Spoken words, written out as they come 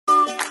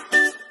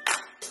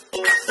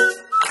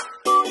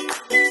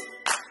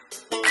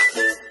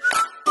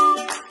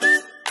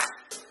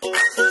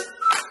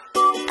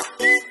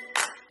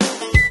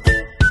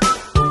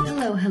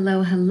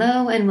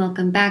and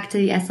welcome back to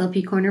the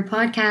SLP Corner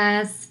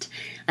podcast.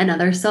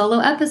 Another solo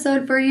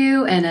episode for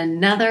you and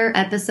another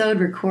episode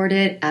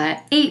recorded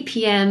at 8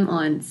 p.m.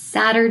 on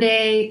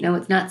Saturday. No,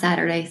 it's not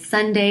Saturday,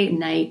 Sunday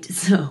night.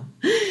 So,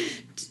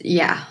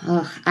 yeah,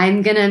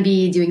 I'm going to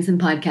be doing some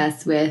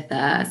podcasts with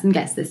some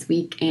guests this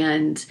week,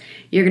 and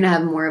you're going to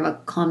have more of a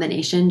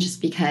combination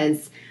just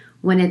because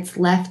when it's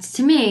left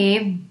to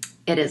me,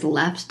 it is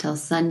left till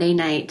Sunday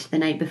night, the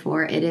night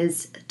before it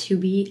is to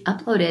be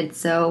uploaded.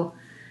 So,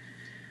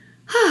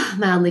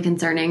 mildly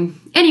concerning.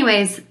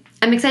 Anyways,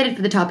 I'm excited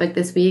for the topic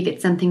this week.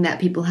 It's something that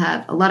people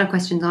have a lot of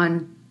questions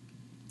on,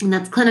 and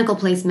that's clinical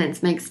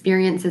placements, my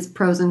experiences,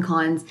 pros and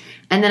cons.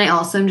 And then I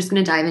also am just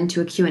going to dive into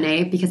a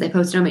Q&A because I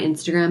posted on my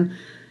Instagram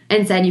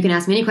and said you can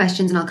ask me any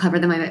questions and I'll cover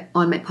them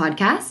on my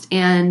podcast.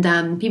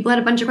 And people had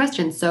a bunch of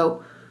questions.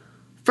 So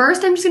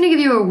first, I'm just going to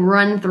give you a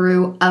run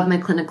through of my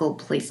clinical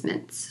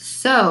placements.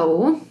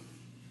 So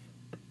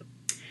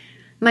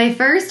my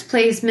first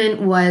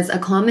placement was a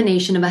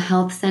combination of a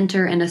health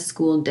center and a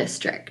school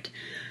district.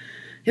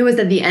 It was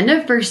at the end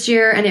of first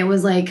year, and it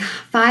was like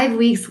 5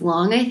 weeks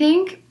long, I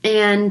think.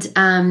 And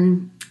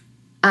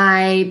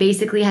I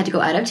basically had to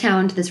go out of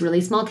town to this really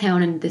small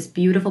town in this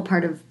beautiful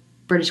part of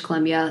British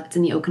Columbia. It's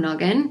in the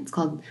Okanagan. It's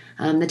called,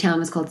 the town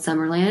was called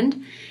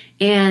Summerland.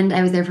 And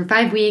I was there for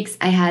 5 weeks.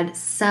 I had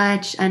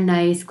such a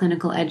nice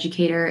clinical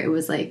educator. It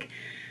was like,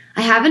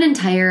 I have an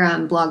entire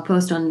blog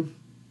post on.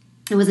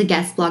 It was a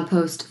guest blog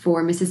post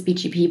for Mrs.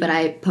 BGP, but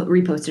I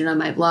reposted it on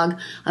my blog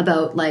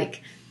about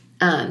like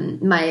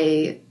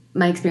my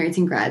experience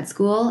in grad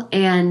school.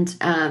 And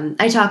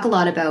I talk a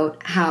lot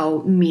about how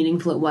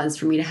meaningful it was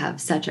for me to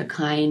have such a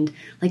kind,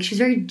 like she was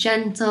very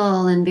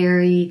gentle and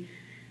very,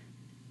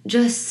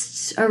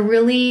 just a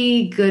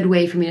really good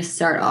way for me to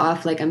start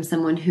off. Like I'm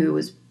someone who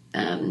was,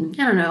 I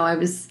don't know, I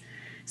was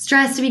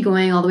stressed to be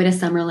going all the way to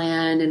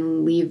Summerland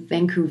and leave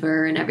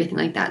Vancouver and everything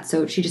like that.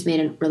 So she just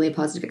made a really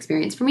positive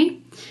experience for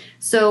me.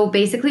 So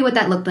basically what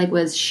that looked like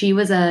was she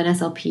was an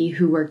SLP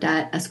who worked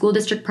at a school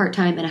district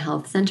part-time and a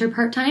health center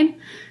part-time.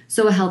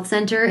 So a health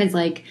center is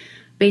like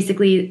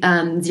basically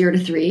 0 to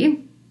 3.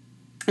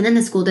 And then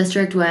the school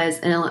district was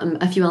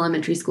a few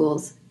elementary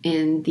schools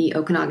in the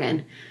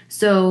Okanagan.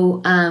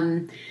 So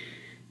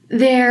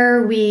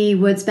there we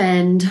would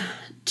spend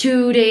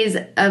 2 days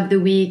of the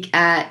week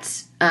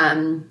at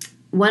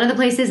one of the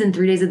places and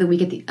 3 days of the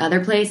week at the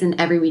other place,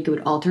 and every week it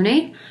would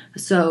alternate.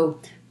 So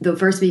the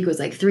first week was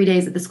like 3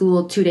 days at the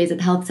school, 2 days at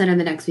the health center.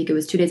 The next week it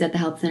was 2 days at the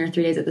health center,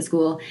 3 days at the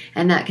school,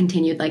 and that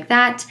continued like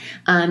that.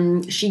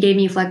 She gave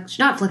me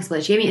not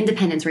flexibility, she gave me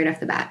independence right off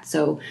the bat.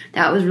 So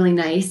that was really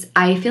nice.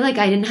 I feel like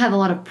I didn't have a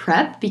lot of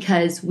prep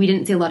because we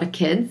didn't see a lot of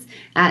kids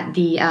at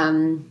the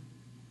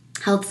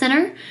health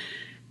center.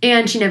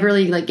 And she never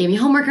really like gave me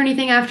homework or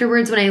anything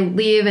afterwards when I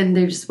leave, and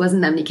there just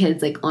wasn't that many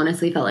kids. Like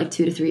honestly felt like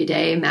 2 to 3 a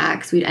day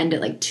max. We'd end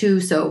at like 2,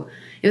 so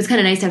it was kind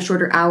of nice to have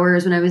shorter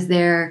hours when I was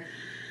there.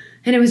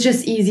 And it was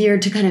just easier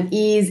to kind of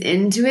ease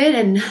into it.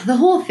 And the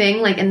whole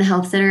thing, like in the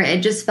health center,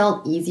 it just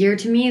felt easier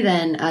to me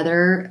than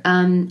other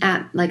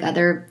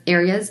other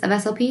areas of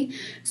SLP.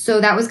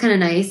 So that was kind of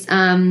nice.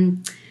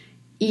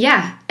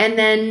 Yeah. And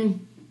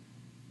then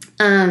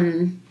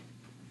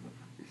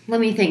let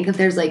me think if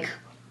there's like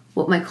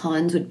what my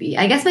cons would be.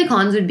 I guess my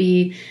cons would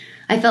be,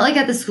 I felt like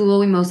at the school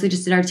we mostly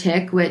just did our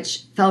TIC,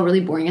 which felt really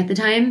boring at the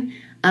time.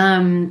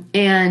 And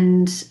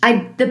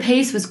the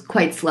pace was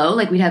quite slow.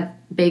 Like we'd have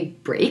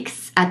big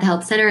breaks at the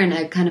health center, and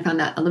I kind of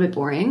found that a little bit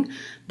boring.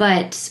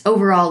 But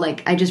overall,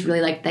 like I just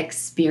really liked the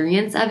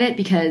experience of it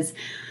because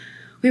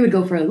we would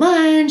go for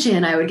lunch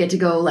and I would get to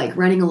go like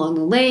running along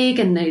the lake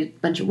and a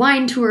bunch of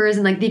wine tours,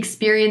 and like the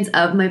experience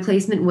of my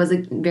placement was a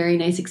very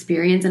nice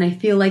experience. And I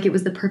feel like it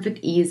was the perfect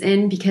ease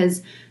in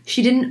because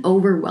she didn't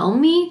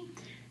overwhelm me.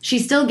 She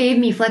still gave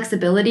me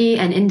flexibility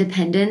and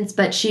independence,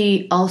 but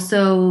she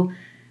also,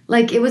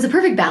 like, it was a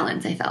perfect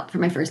balance, I felt, for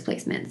my first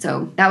placement.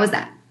 So that was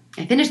that.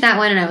 I finished that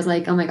one and I was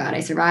like, oh my God, I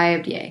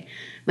survived. Yay.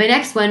 My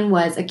next one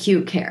was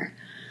acute care.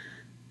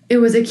 It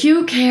was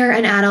acute care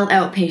and adult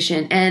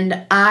outpatient,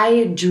 and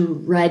I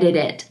dreaded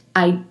it.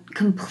 I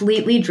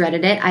completely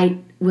dreaded it. I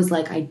was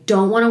like, I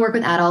don't want to work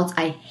with adults.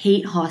 I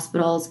hate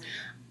hospitals.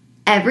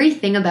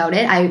 Everything about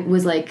it, I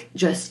was like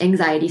just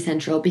anxiety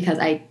central because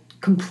I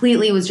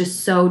completely was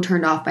just so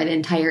turned off by the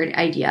entire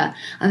idea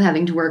of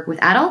having to work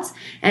with adults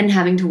and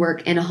having to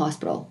work in a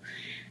hospital.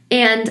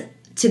 And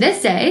to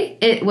this day,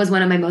 it was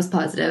one of my most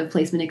positive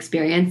placement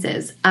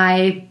experiences.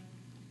 I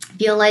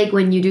feel like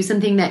when you do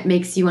something that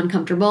makes you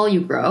uncomfortable, you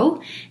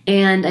grow.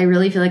 And I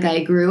really feel like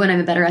I grew and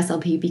I'm a better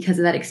SLP because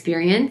of that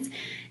experience.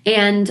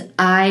 And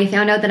I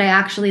found out that I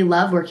actually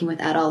love working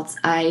with adults.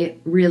 I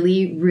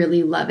really,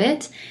 really love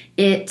it.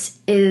 It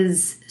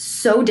is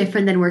so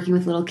different than working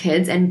with little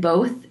kids, and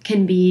both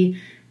can be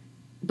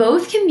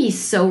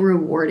so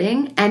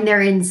rewarding, and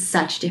they're in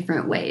such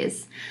different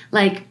ways.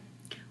 Like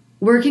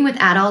working with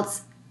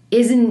adults,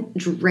 isn't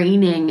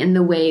draining in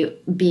the way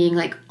being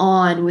like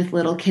on with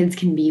little kids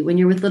can be. When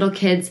you're with little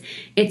kids,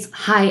 it's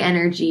high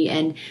energy,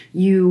 and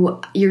you're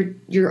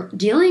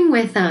dealing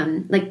with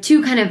like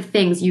two kind of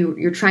things.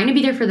 You're trying to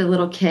be there for the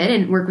little kid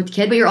and work with the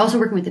kid, but you're also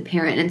working with the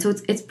parent. And so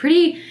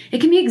it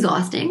can be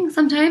exhausting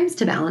sometimes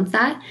to balance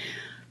that.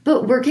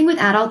 But working with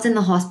adults in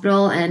the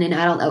hospital and in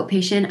adult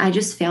outpatient, I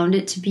just found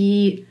it to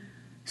be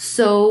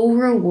so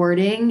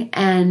rewarding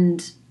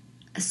and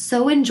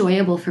so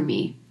enjoyable for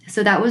me.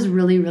 So that was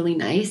really, really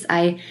nice.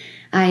 I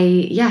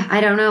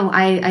don't know.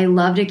 I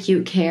loved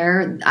acute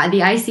care. The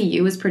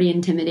ICU was pretty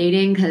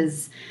intimidating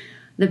because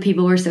the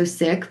people were so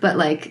sick, but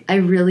like I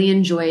really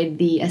enjoyed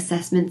the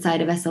assessment side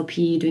of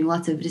SLP, doing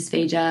lots of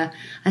dysphagia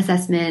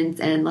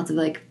assessments and lots of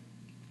like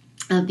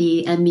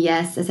the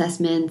MBS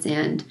assessments.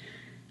 And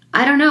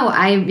I don't know.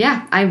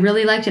 I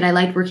really liked it. I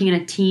liked working in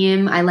a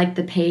team. I liked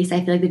the pace.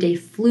 I feel like the day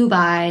flew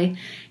by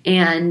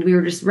and we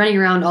were just running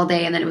around all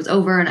day and then it was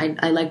over, and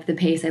I liked the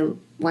pace.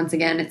 Once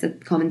again, it's a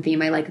common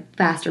theme. I like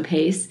faster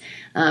pace.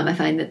 I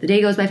find that the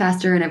day goes by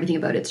faster and everything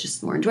about it's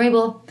just more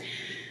enjoyable.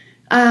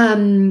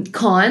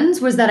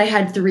 Cons was that I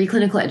had 3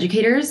 clinical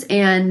educators,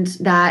 and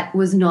that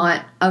was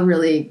not a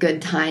really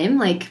good time.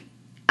 Like,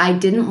 I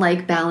didn't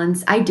like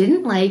balance. I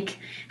didn't like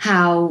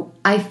how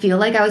I feel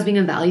like I was being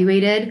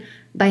evaluated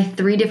by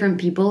 3 different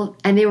people,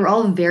 and they were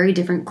all very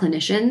different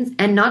clinicians.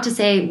 And not to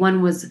say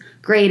one was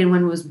great and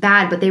one was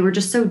bad, but they were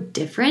just so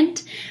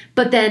different.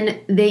 But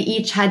then they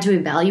each had to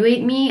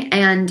evaluate me,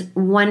 and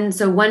one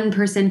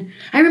person,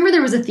 I remember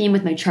there was a theme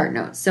with my chart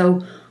notes.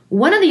 So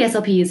one of the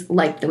SLPs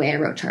liked the way I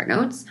wrote chart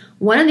notes.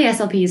 One of the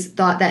SLPs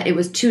thought that it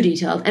was too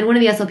detailed, and one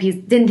of the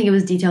SLPs didn't think it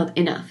was detailed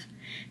enough.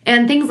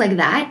 And things like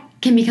that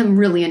can become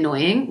really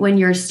annoying when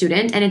you're a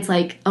student, and it's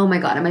like, oh my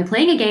God, am I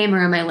playing a game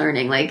or am I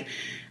learning? Like,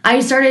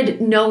 I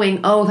started knowing,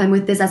 oh, if I'm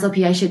with this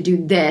SLP, I should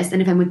do this.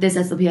 And if I'm with this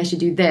SLP, I should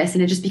do this.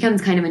 And it just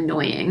becomes kind of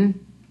annoying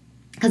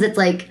because it's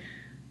like,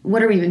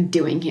 what are we even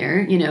doing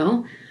here? You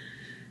know?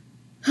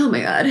 Oh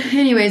my God.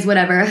 Anyways,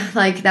 whatever.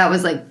 Like,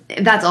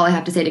 that's all I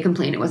have to say to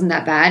complain. It wasn't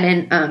that bad.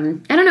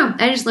 And I don't know.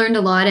 I just learned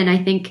a lot. And I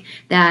think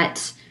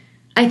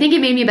it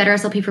made me a better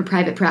SLP for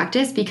private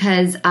practice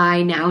because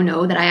I now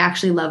know that I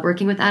actually love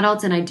working with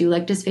adults and I do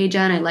like dysphagia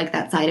and I like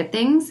that side of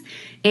things.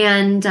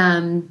 And,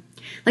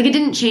 like, it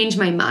didn't change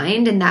my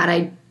mind in that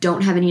I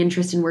don't have any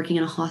interest in working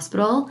in a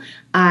hospital.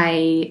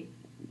 I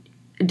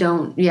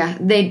find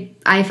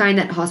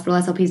that hospital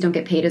SLPs don't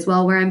get paid as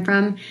well where I'm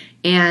from.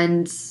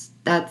 And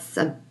that's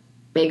a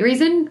big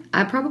reason,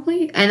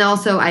 probably. And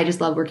also, I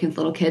just love working with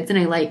little kids, and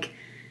I like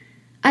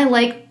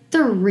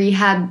the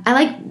rehab. I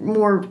like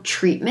more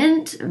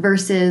treatment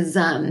versus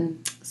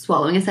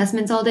swallowing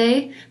assessments all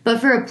day. But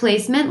for a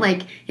placement,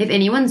 like, if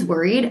anyone's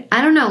worried,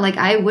 I don't know, like,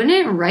 I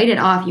wouldn't write it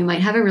off. You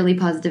might have a really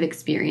positive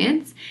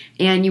experience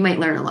and you might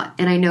learn a lot.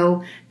 And I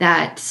know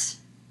that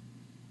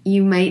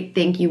you might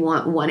think you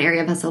want one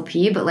area of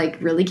SLP, but like,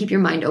 really keep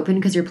your mind open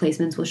because your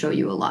placements will show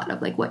you a lot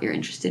of like what you're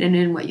interested in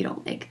and what you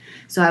don't like.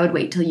 So I would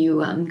wait till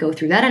you go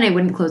through that, and I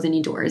wouldn't close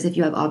any doors. If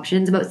you have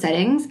options about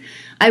settings,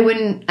 I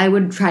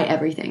would try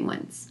everything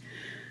once.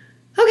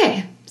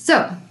 Okay,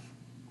 so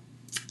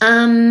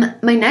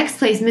my next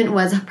placement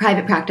was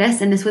private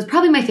practice, and this was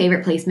probably my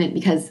favorite placement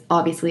because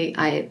obviously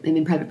I am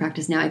in private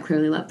practice now. I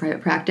clearly love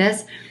private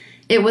practice.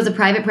 It was a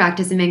private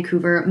practice in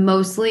Vancouver,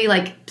 mostly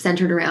like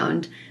centered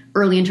around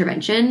early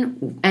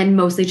intervention and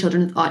mostly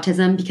children with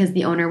autism because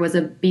the owner was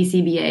a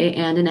BCBA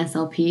and an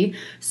SLP.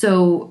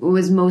 So it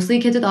was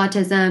mostly kids with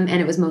autism, and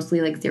it was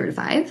mostly like 0 to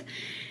 5.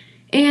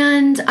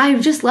 And I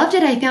just loved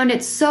it. I found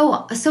it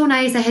so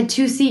nice. I had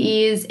 2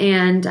 CEs,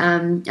 and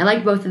I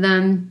liked both of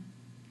them.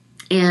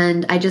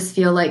 And I just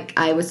feel like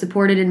I was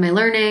supported in my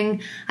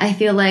learning. I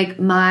feel like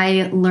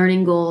my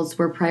learning goals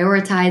were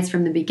prioritized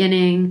from the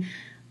beginning.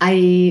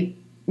 I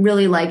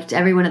really liked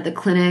everyone at the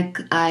clinic.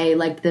 I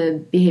liked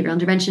the behavioral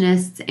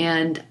interventionists,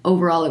 and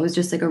overall it was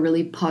just like a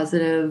really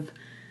positive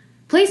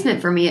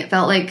placement for me. It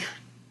felt like,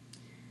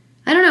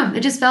 I don't know,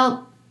 it just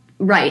felt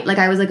right. Like,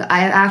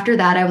 after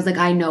that, I was like,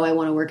 I know I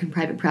want to work in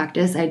private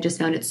practice. I just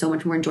found it so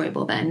much more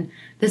enjoyable than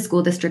the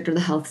school district or the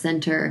health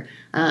center.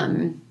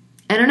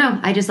 I don't know.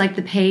 I just like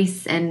the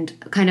pace, and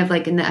kind of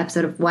like in the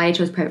episode of why I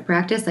chose private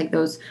practice, like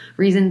those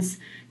reasons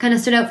kind of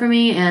stood out for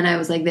me. And I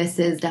was like, this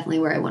is definitely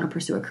where I want to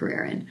pursue a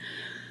career in.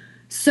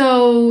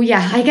 So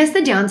yeah, I guess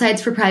the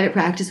downsides for private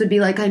practice would be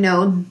like, I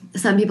know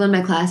some people in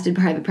my class did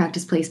private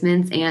practice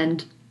placements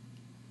and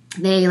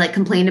they like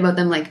complained about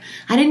them. Like,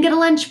 I didn't get a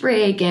lunch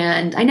break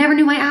and I never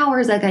knew my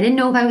hours. Like, I didn't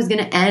know if I was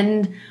going to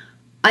end.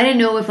 I didn't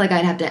know if like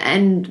I'd have to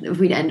end, if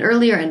we'd end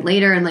early or end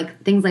later, and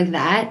like things like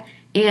that.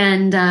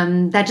 And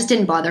that just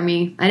didn't bother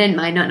me. I didn't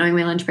mind not knowing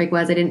my lunch break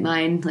was. I didn't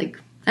mind, like,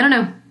 I don't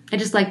know. I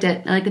just liked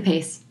it. I like the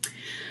pace.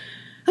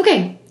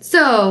 Okay,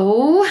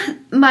 so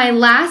my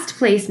last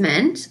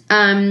placement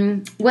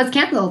was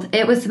canceled.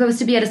 It was supposed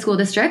to be at a school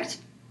district,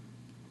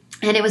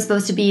 and it was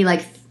supposed to be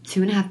like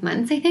 2.5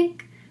 months, I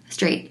think,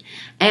 straight.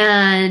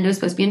 And it was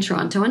supposed to be in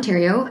Toronto,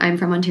 Ontario. I'm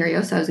from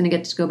Ontario, so I was going to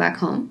get to go back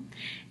home.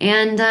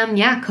 And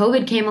yeah,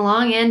 COVID came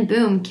along and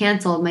boom,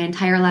 canceled. My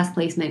entire last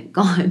placement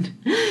gone.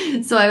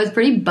 So I was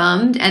pretty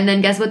bummed. And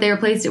then guess what they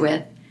replaced it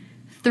with?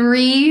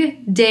 3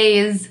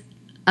 days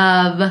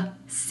of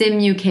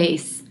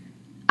Simucase.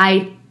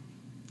 I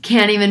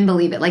can't even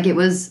believe it. Like, it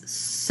was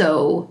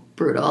so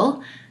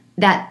brutal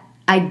that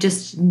I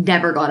just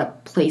never got a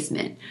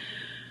placement.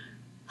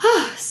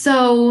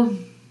 So,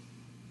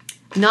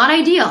 not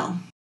ideal.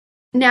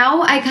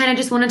 Now I kind of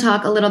just want to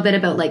talk a little bit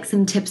about like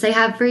some tips I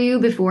have for you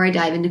before I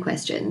dive into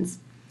questions.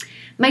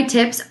 My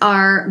tips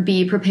are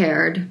be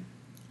prepared.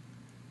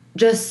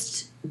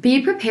 Just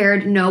be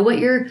prepared.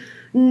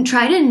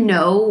 Try to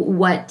know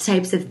what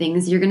types of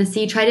things you're going to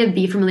see. Try to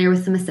be familiar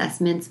with some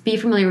assessments. Be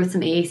familiar with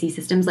some AAC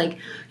systems. Like,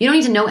 you don't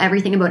need to know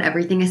everything about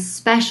everything,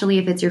 especially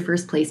if it's your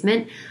first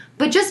placement.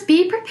 But just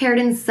be prepared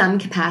in some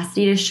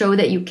capacity to show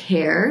that you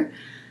care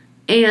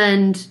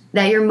and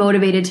that you're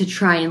motivated to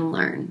try and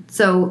learn.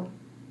 So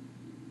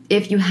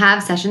if you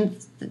have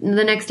sessions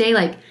the next day,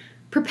 like,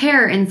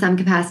 prepare in some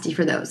capacity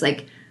for those.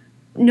 Like,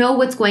 know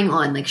what's going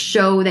on. Like,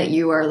 show that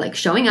you are like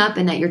showing up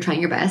and that you're trying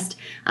your best.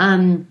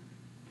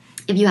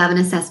 If you have an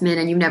assessment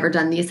and you've never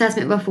done the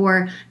assessment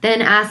before,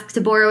 then ask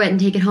to borrow it and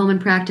take it home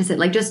and practice it.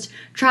 Like, just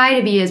try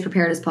to be as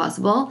prepared as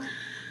possible.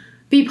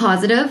 Be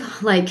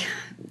positive. Like,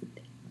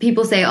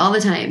 people say all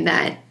the time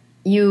that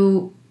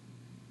your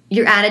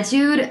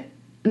attitude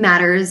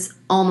matters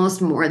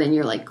almost more than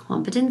your like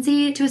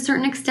competency to a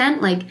certain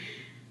extent. Like,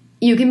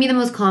 you can be the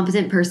most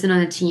competent person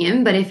on a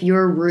team, but if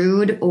you're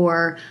rude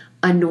or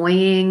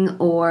annoying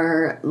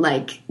or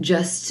like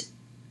just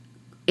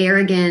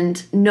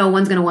arrogant, no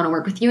one's going to want to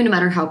work with you no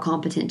matter how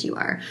competent you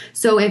are.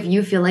 So if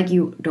you feel like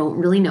you don't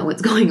really know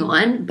what's going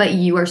on, but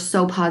you are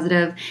so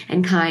positive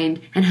and kind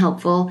and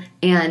helpful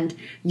and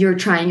you're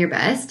trying your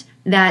best,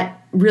 that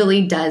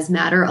really does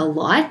matter a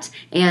lot.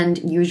 And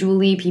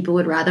usually people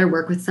would rather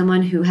work with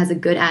someone who has a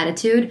good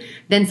attitude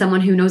than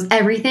someone who knows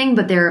everything,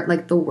 but they're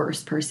like the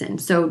worst person.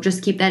 So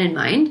just keep that in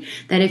mind,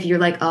 that if you're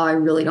like, oh, I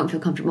really don't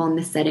feel comfortable in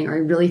this setting, or I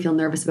really feel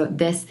nervous about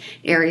this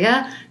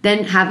area,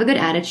 then have a good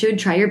attitude,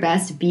 try your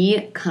best,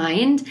 be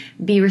kind,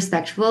 be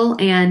respectful,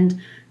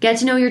 and get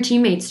to know your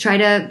teammates. Try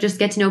to just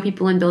get to know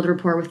people and build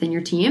rapport within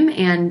your team,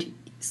 and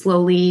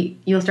slowly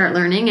you'll start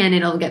learning and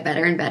it'll get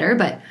better and better.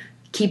 But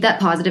keep that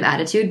positive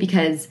attitude,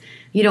 because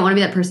you don't want to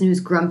be that person who's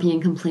grumpy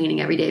and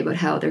complaining every day about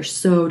how they're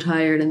so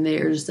tired, and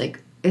they're just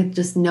like, it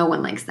just, no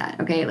one likes that,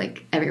 okay?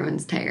 Like,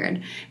 everyone's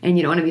tired, and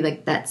you don't want to be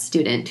like that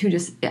student who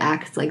just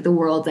acts like the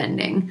world's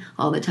ending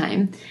all the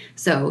time.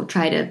 So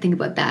try to think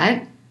about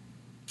that.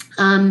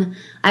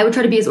 I would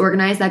try to be as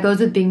organized. That goes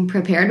with being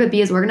prepared, but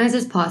be as organized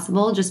as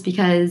possible, just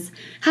because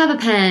have a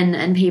pen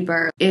and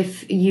paper.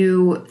 If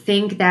you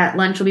think that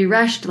lunch will be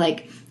rushed,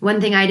 like one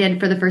thing I did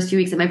for the first few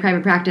weeks at my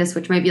private practice,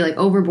 which might be like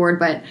overboard,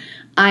 but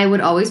I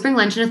would always bring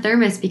lunch in a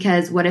thermos,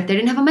 because what if they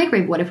didn't have a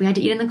microwave? What if we had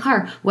to eat in the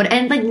car?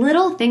 And like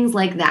little things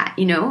like that,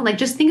 you know, like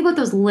just think about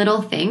those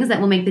little things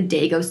that will make the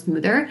day go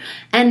smoother.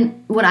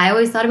 And what I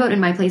always thought about in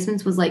my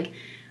placements was like,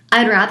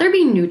 I'd rather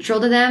be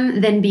neutral to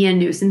them than be a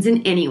nuisance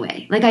in any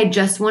way. Like, I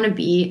just want to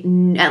be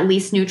at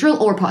least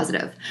neutral or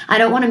positive. I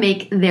don't want to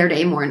make their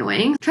day more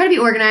annoying. Try to be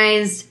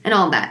organized and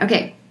all of that.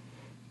 Okay.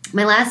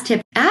 My last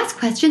tip, ask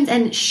questions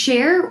and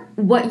share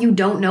what you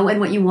don't know and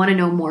what you want to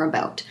know more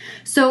about.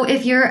 So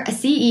if your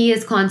CE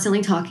is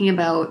constantly talking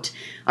about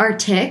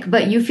Arctic,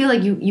 but you feel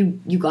like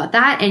you got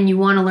that and you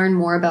want to learn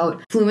more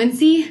about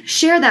fluency,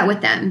 share that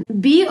with them.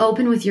 Be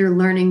open with your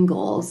learning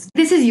goals.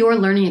 This is your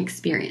learning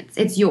experience.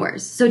 It's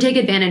yours. So take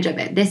advantage of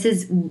it. This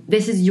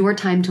is your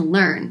time to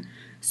learn.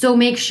 So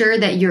make sure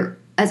that you're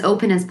as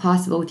open as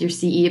possible with your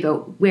CE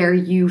about where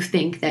you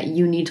think that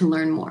you need to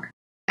learn more.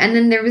 And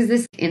then there was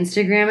this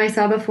Instagram I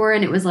saw before,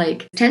 and it was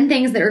like 10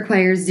 things that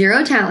require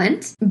zero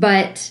talent,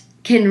 but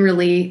can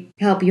really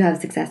help you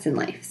have success in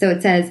life. So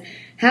it says,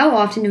 how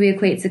often do we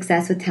equate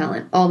success with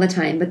talent? All the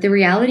time. But the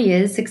reality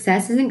is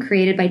success isn't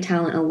created by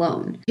talent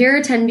alone. Here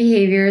are 10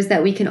 behaviors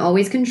that we can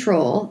always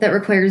control that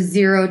require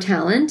zero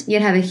talent,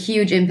 yet have a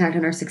huge impact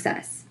on our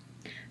success.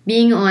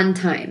 Being on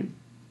time,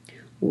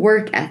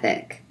 work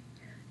ethic,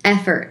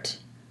 effort,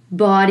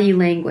 body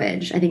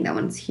language. I think that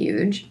one's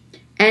huge.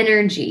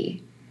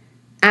 Energy,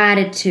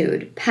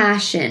 attitude,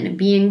 passion,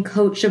 being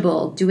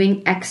coachable,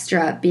 doing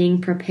extra,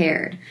 being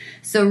prepared.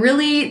 So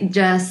really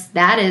just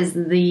that is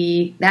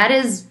the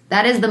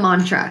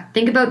mantra.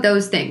 Think about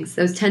those things,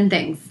 those 10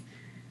 things.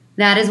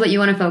 That is what you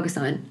want to focus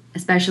on,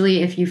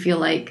 especially if you feel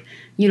like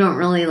you don't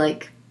really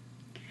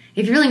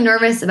if you're really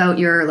nervous about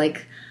your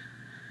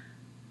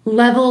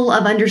level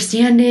of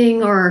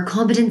understanding or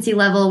competency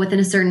level within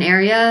a certain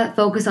area,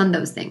 focus on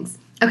those things.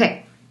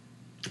 Okay.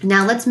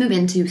 Now let's move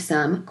into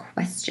some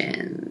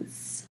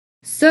questions.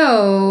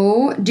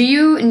 So, do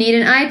you need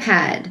an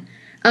iPad?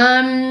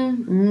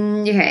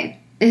 Okay.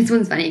 This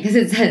one's funny because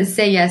it says,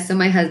 say yes so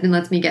my husband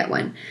lets me get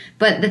one.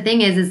 But the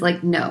thing is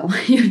no,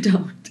 you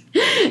don't.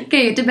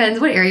 Okay, it depends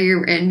what area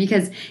you're in,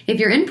 because if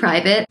you're in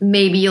private,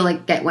 maybe you'll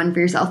get one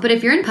for yourself. But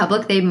if you're in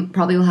public, they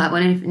probably will have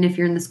one. And if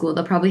you're in the school,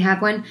 they'll probably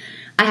have one.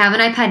 I have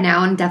an iPad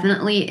now, and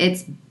definitely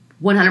it's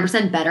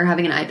 100% better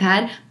having an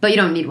iPad, but you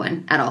don't need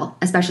one at all,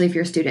 especially if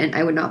you're a student.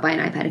 I would not buy an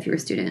iPad if you were a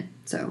student.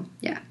 So,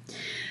 yeah.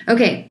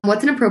 Okay,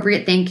 what's an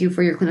appropriate thank you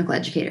for your clinical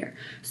educator?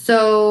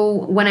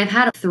 So when I've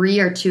had 3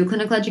 or 2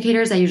 clinical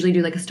educators, I usually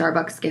do like a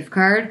Starbucks gift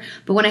card.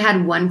 But when I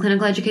had 1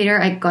 clinical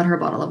educator, I got her a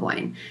bottle of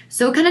wine.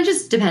 So it kind of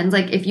just depends.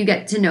 Like if you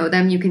get to know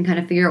them, you can kind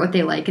of figure out what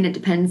they like, and it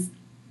depends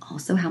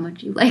also how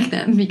much you like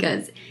them,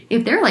 because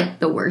if they're like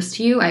the worst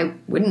to you, I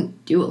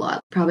wouldn't do a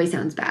lot. Probably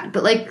sounds bad,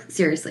 but like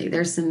seriously,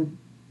 there's some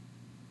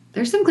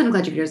clinical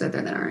educators out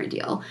there that aren't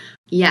ideal.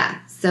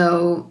 Yeah,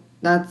 so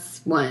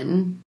that's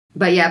one.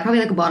 But yeah, probably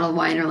like a bottle of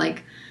wine or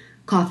like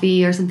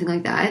coffee or something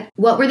like that.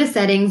 What were the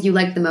settings you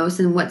liked the most,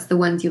 and what's the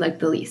ones you liked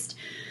the least?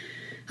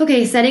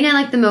 Okay, setting I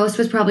liked the most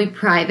was probably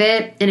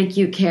private and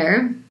acute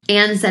care.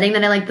 And setting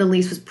that I liked the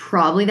least was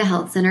probably the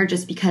health center,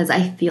 just because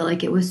I feel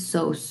like it was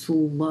so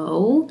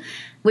slow,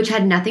 which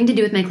had nothing to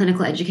do with my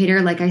clinical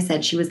educator. Like I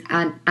said, she was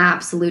an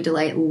absolute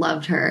delight,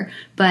 loved her.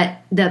 But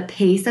the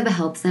pace of a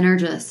health center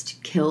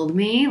just killed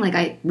me. Like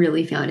I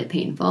really found it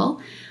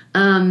painful.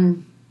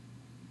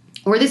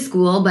 Or the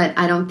school, but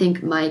I don't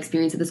think my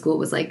experience at the school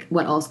was like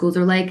what all schools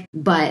are like.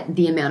 But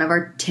the amount of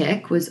our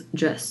tick was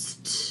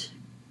just...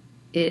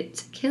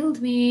 it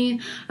killed me.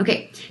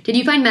 Okay. Did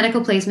you find medical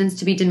placements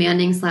to be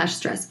demanding /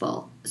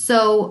 stressful?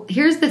 So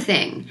here's the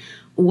thing.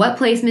 What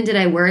placement did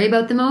I worry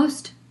about the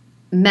most?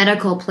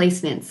 Medical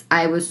placements.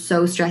 I was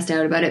so stressed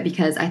out about it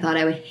because I thought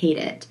I would hate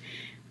it.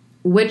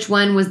 Which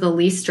one was the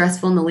least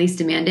stressful and the least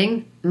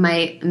demanding?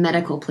 My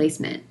medical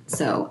placement.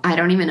 So I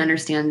don't even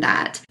understand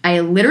that. I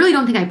literally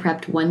don't think I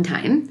prepped one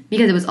time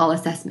because it was all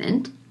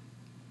assessment.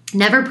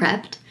 Never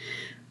prepped.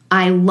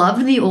 I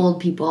loved the old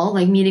people,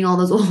 like meeting all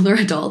those older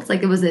adults.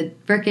 Like it was a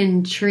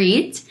freaking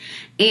treat.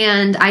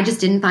 And I just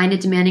didn't find it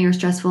demanding or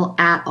stressful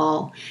at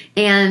all.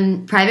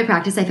 And private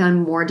practice I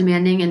found more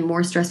demanding and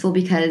more stressful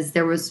because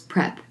there was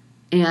prep.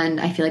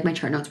 And I feel like my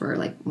chart notes were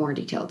like more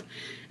detailed.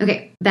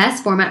 Okay,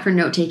 best format for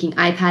note-taking,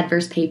 iPad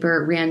versus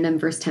paper, random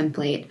versus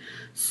template.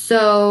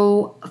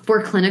 So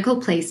for clinical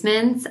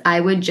placements,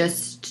 I would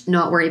just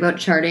not worry about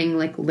charting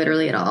like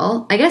literally at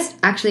all. I guess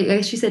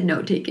you said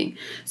note-taking.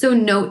 So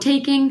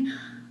note-taking,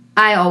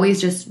 I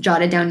always just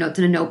jotted down notes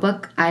in a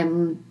notebook. I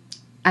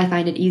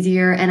find it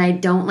easier, and I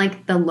don't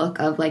like the look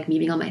of like me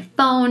being on my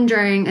phone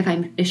during, if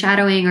I'm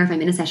shadowing or if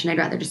I'm in a session, I'd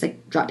rather just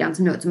like jot down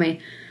some notes in my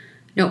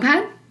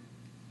notepad.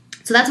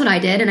 So that's what I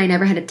did, and I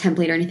never had a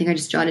template or anything. I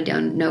just jotted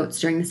down notes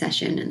during the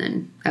session, and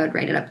then I would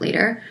write it up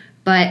later.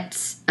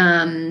 But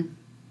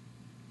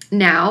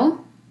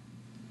now,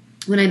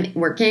 when I'm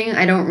working,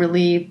 I don't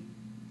really...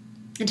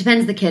 it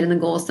depends the kid and the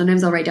goals.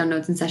 Sometimes I'll write down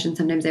notes in session,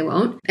 sometimes I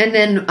won't. And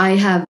then I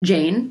have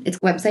Jane. It's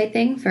a website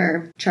thing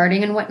for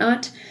charting and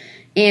whatnot.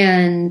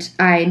 And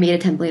I made a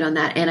template on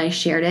that, and I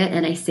shared it,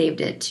 and I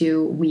saved it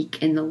to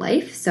week in the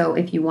life. So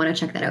if you want to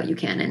check that out, you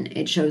can. And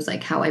it shows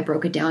like how I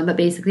broke it down. But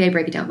basically I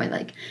break it down by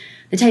like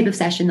the type of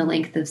session, the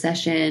length of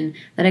session,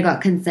 that I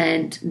got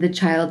consent, the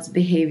child's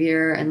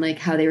behavior, and like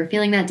how they were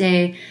feeling that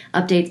day,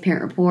 updates,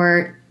 parent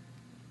report,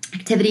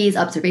 activities,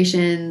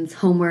 observations,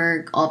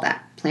 homework, all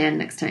that. Plan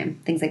next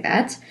time, things like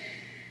that.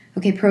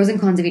 Okay, pros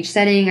and cons of each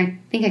setting. I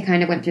think I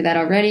kind of went through that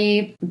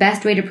already.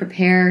 Best way to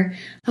prepare.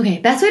 Okay,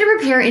 best way to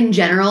prepare in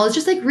general is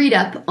just like read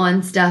up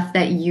on stuff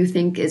that you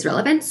think is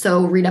relevant.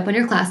 So read up on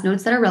your class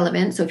notes that are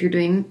relevant. So if you're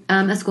doing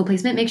a school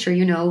placement, make sure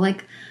you know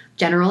like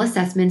general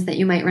assessments that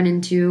you might run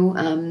into.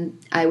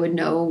 I would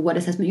know what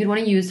assessment you'd want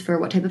to use for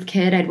what type of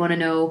kid. I'd want to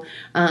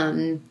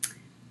know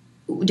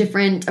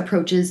different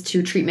approaches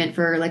to treatment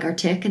for like our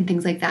tick and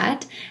things like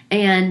that.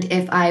 And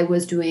if I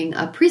was doing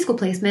a preschool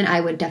placement,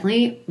 I would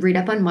definitely read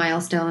up on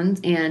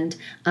milestones and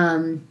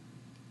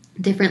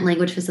different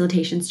language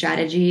facilitation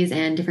strategies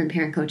and different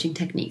parent coaching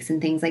techniques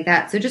and things like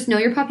that. So just know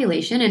your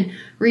population and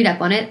read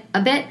up on it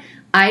a bit.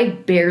 I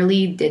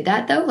barely did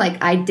that though.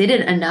 Like I did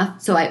it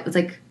enough. So I was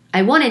like,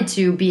 I wanted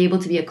to be able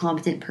to be a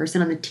competent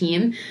person on the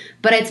team,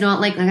 but it's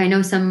not like I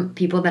know some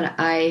people that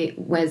I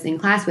was in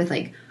class with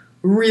like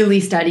really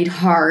studied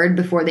hard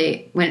before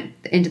they went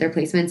into their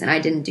placements, and I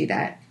didn't do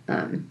that.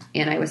 And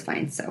I was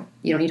fine, so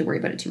you don't need to worry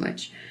about it too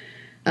much.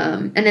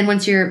 And then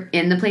once you're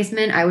in the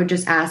placement, I would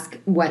just ask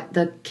what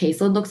the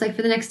caseload looks like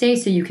for the next day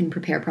so you can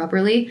prepare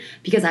properly,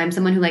 because I'm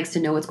someone who likes to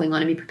know what's going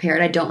on and be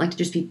prepared. I don't like to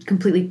just be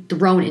completely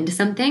thrown into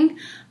something.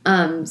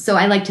 So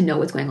I like to know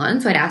what's going on.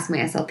 So I'd ask my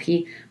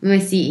SLP, my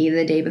CE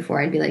the day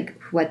before. I'd be like,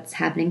 what's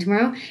happening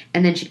tomorrow?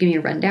 And then she'd give me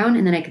a rundown,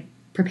 and then I could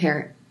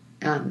prepare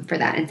for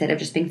that instead of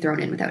just being thrown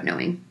in without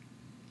knowing.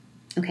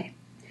 Okay.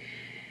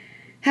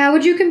 How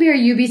would you compare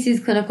UBC's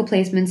clinical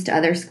placements to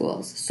other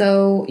schools?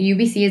 So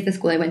UBC is the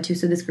school I went to,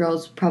 so this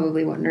girl's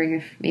probably wondering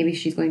if maybe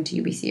she's going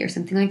to UBC or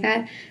something like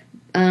that.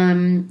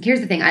 Here's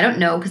the thing. I don't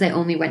know because I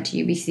only went to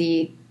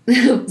UBC.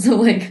 So,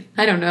 like,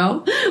 I don't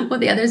know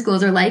what the other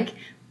schools are like.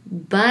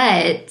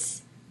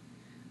 But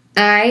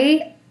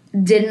I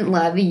didn't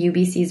love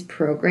UBC's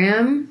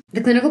program. The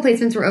clinical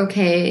placements were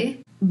okay,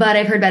 but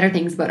I've heard better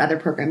things about other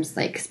programs,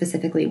 like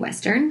specifically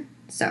Western.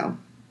 So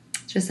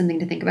Just something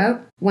to think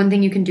about. One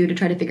thing you can do to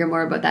try to figure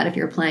more about that if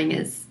you're applying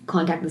is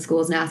contact the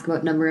schools and ask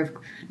about number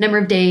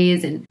of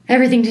days and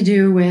everything to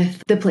do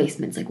with the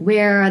placements, like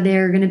where are they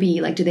going to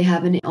be, like do they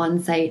have an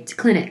on-site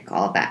clinic,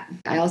 all of that.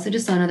 I also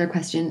just saw another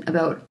question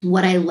about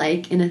what I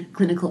like in a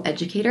clinical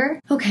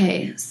educator.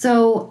 Okay,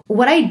 so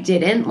what I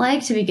didn't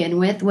like to begin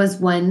with was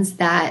ones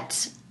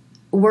that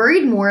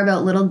worried more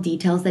about little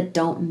details that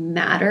don't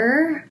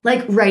matter,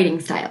 like writing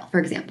style, for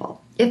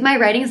example. If my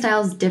writing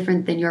style is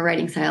different than your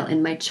writing style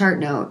in my chart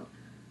note,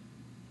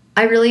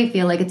 I really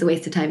feel like it's a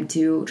waste of time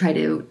to try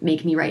to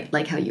make me write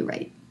like how you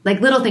write. Like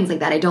little things like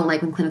that. I don't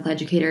like when clinical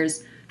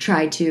educators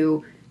try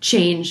to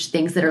change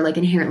things that are like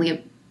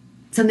inherently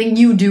something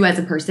you do as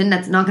a person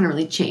that's not going to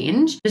really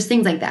change. Just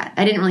things like that.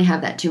 I didn't really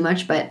have that too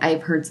much, but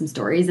I've heard some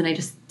stories and I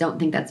just don't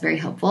think that's very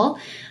helpful.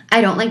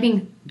 I don't like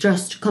being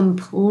just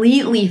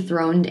completely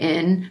thrown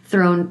into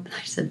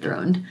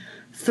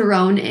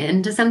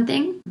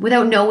something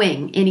without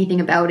knowing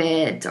anything about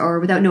it or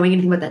without knowing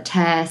anything about that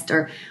test,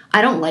 or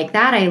I don't like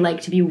that. I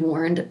like to be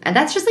warned. And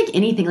that's just like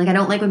anything. Like I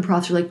don't like when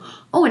profs are like,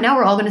 oh, and now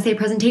we're all going to say a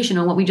presentation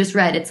on what we just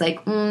read. It's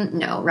like,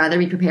 no, rather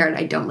be prepared.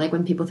 I don't like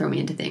when people throw me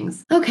into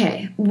things.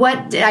 Okay,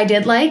 what I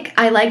did like,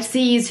 I liked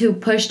Cs who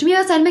pushed me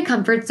outside my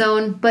comfort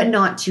zone, but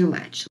not too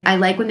much. I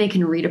like when they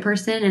can read a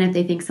person, and if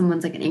they think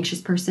someone's like an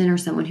anxious person or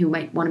someone who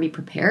might want to be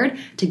prepared,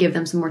 to give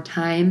them some more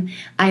time.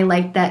 I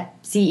liked that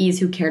CEs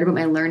who cared about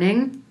my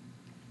learning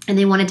and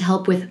they wanted to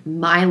help with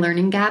my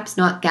learning gaps,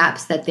 not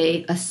gaps that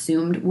they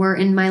assumed were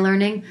in my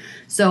learning.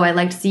 So I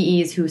liked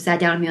CEs who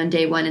sat down with me on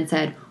day one and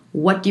said,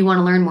 what do you want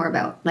to learn more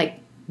about? Like,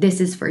 this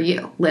is for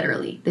you,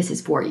 literally. This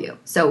is for you.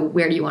 So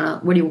where do you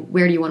want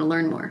to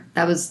learn more?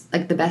 That was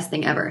like the best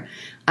thing ever.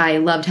 I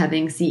loved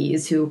having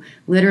CEs who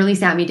literally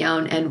sat me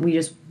down and we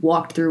just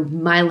walked through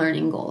my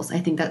learning goals. I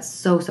think that's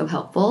so, so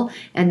helpful.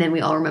 And then we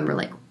all remember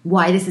like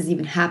why this is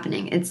even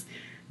happening.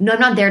 I'm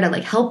not there to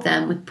like help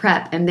them with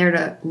prep. I'm there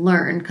to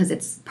learn because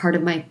it's part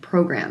of my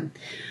program.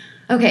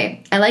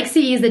 Okay, I like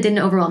CEs that didn't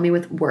overwhelm me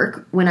with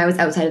work when I was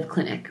outside of the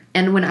clinic.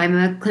 And when I'm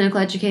a clinical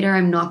educator,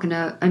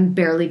 I'm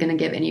barely gonna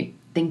give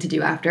anything to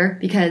do after,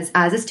 because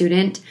as a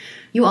student,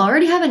 you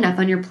already have enough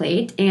on your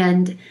plate,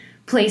 and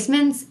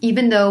placements,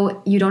 even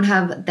though you don't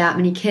have that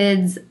many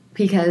kids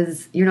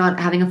because you're not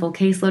having a full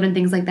caseload and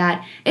things like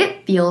that,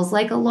 it feels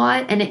like a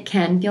lot and it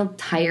can feel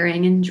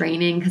tiring and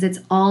draining because it's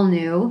all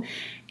new.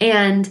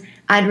 And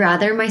I'd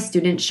rather my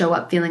students show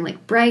up feeling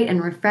like bright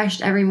and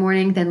refreshed every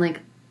morning than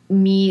like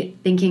me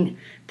thinking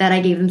that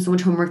I gave them so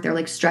much homework they're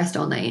like stressed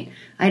all night.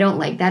 I don't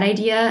like that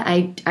idea.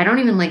 I don't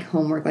even like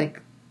homework.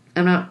 Like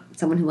I'm not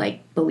someone who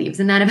like believes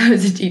in that. If I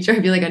was a teacher,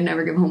 I'd be like, I'd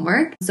never give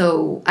homework.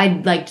 So I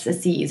liked the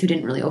Cs who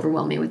didn't really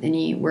overwhelm me with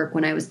any work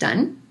when I was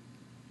done.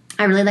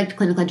 I really liked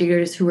clinical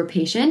educators who were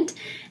patient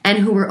and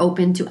who were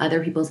open to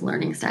other people's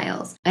learning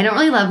styles. I don't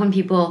really love when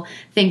people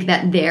think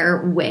that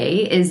their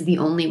way is the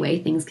only way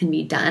things can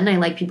be done. I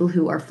like people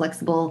who are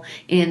flexible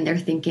in their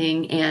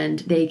thinking and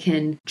they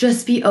can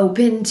just be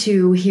open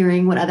to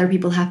hearing what other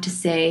people have to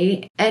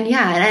say. And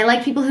I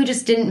like people who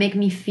just didn't make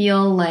me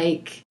feel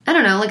like, I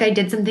don't know, like I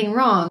did something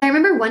wrong. I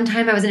remember one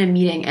time I was in a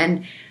meeting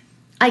and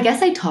I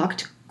guess I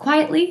talked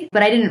quietly,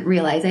 but I didn't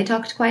realize I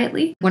talked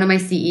quietly. One of my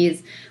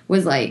CEs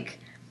was like,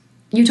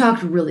 you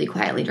talked really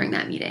quietly during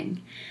that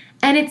meeting.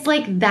 And it's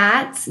like,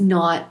 that's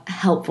not a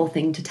helpful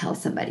thing to tell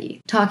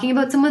somebody. Talking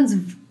about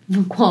someone's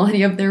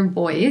quality of their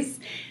voice,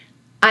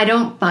 I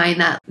don't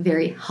find that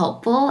very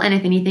helpful. And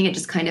if anything, it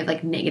just kind of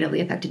like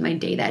negatively affected my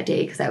day that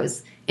day because I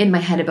was in my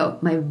head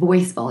about my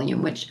voice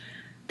volume, which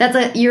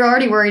you're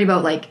already worried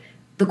about like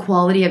the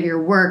quality of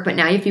your work, but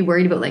now you have to be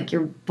worried about like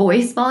your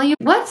voice volume.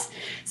 What?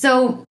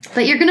 So,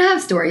 but you're going to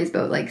have stories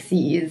about like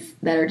CEs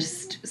that are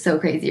just so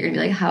crazy. You're going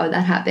to be like, how did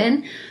that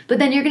happen? But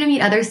then you're going to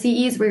meet other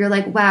CEs where you're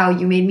like, wow,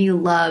 you made me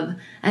love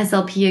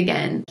SLP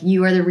again.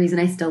 You are the reason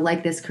I still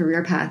like this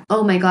career path.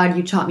 Oh my God,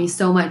 you taught me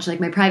so much. Like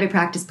my private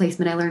practice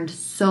placement, I learned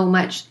so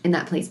much in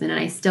that placement,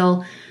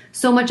 and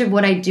so much of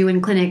what I do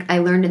in clinic, I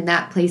learned in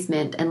that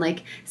placement. And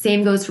like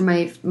same goes for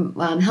my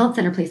health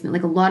center placement.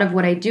 Like a lot of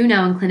what I do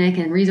now in clinic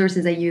and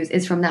resources I use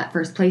is from that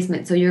first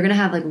placement. So you're going to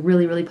have like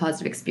really, really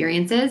positive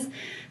experiences.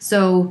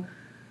 So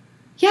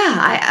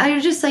yeah, I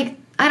just like,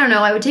 I don't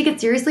know, I would take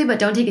it seriously, but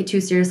don't take it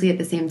too seriously at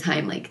the same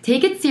time. Like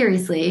take it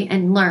seriously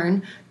and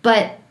learn,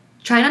 but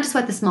try not to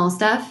sweat the small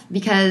stuff,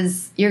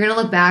 because you're going to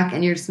look back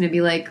and you're just going to be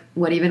like,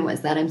 what even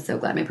was that? I'm so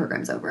glad my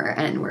program's over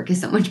and work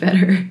is so much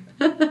better.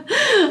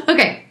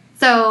 Okay.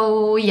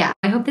 So yeah,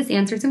 I hope this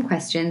answered some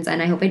questions,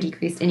 and I hope I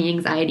decreased any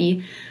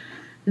anxiety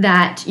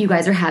that you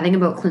guys are having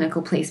about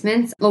clinical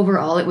placements.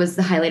 Overall, it was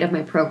the highlight of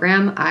my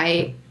program.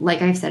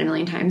 Like I've said a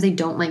million times, I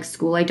don't like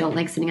school. I don't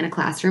like sitting in a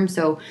classroom.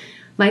 So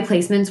my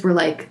placements were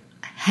like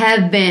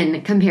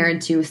heaven compared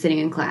to sitting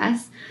in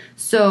class.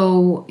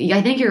 So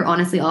I think you're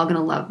honestly all going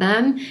to love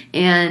them.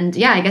 And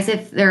yeah, I guess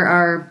if there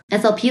are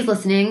SLPs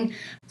listening,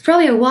 it's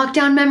probably a walk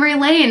down memory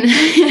lane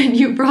and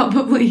you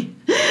probably,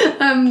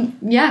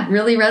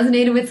 really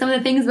resonated with some of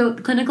the things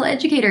about clinical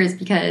educators,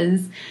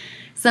 because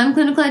some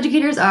clinical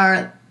educators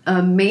are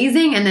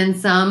amazing and then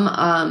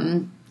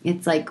some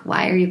It's like,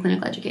 why are you a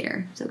clinical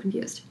educator? So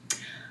confused.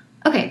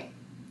 Okay,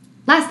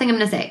 last thing I'm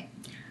going to say.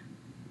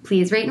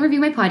 Please rate and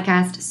review my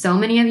podcast. So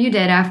many of you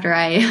did after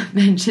I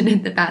mentioned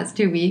it the past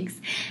 2 weeks.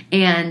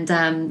 And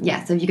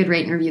so if you could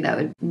rate and review, that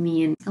would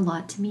mean a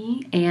lot to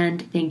me.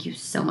 And thank you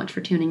so much for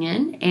tuning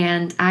in.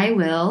 And I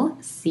will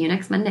see you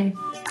next Monday.